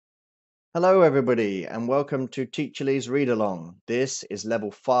Hello, everybody, and welcome to Teacher Lee's Read Along. This is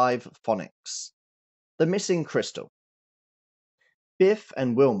Level 5 Phonics. The Missing Crystal. Biff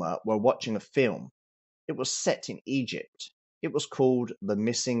and Wilma were watching a film. It was set in Egypt. It was called The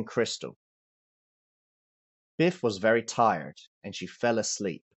Missing Crystal. Biff was very tired, and she fell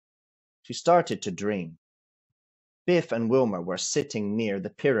asleep. She started to dream. Biff and Wilma were sitting near the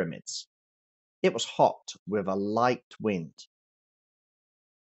pyramids. It was hot with a light wind.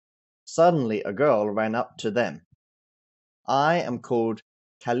 Suddenly a girl ran up to them. "I am called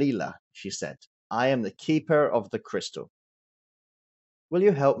Kalila," she said. "I am the keeper of the crystal." "Will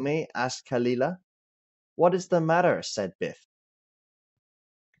you help me?" asked Kalila. "What is the matter?" said Biff.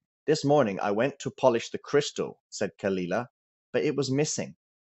 "This morning I went to polish the crystal," said Kalila, "but it was missing.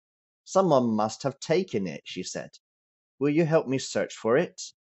 Someone must have taken it," she said. "Will you help me search for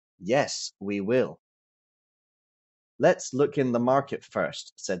it?" "Yes, we will." "Let's look in the market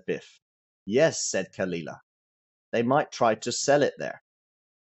first," said Biff. "Yes," said Kalila. "They might try to sell it there."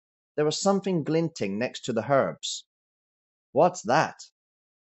 There was something glinting next to the herbs. "What's that?"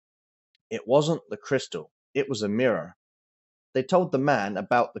 It wasn't the crystal, it was a mirror. They told the man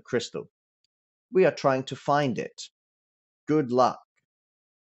about the crystal. "We are trying to find it. Good luck."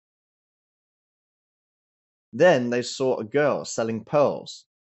 Then they saw a girl selling pearls.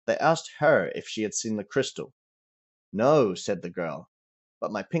 They asked her if she had seen the crystal. "No," said the girl,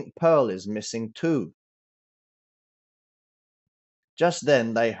 "but my pink pearl is missing too." Just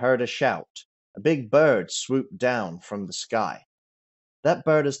then they heard a shout. A big bird swooped down from the sky. "That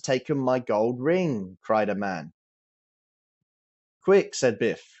bird has taken my gold ring," cried a man. "Quick," said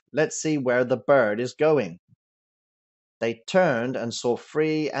Biff, "let's see where the bird is going." They turned and saw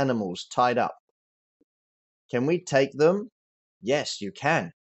 3 animals tied up. "Can we take them?" "Yes, you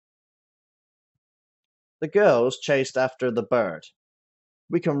can." The girls chased after the bird.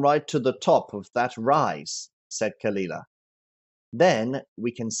 "We can ride to the top of that rise," said Kalila. "Then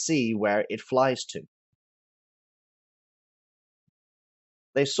we can see where it flies to."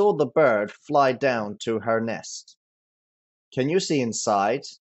 They saw the bird fly down to her nest. "Can you see inside?"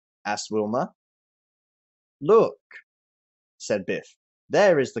 asked Wilma. "Look," said Biff.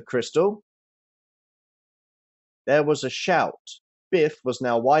 "There is the crystal." There was a shout. Biff was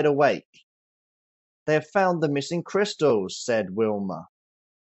now wide awake. "They have found the missing crystals," said Wilma.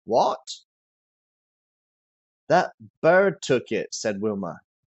 "What?" "That bird took it," said Wilma.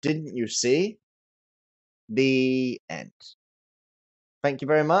 "Didn't you see?" The end. Thank you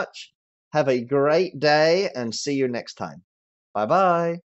very much. Have a great day and see you next time. Bye bye.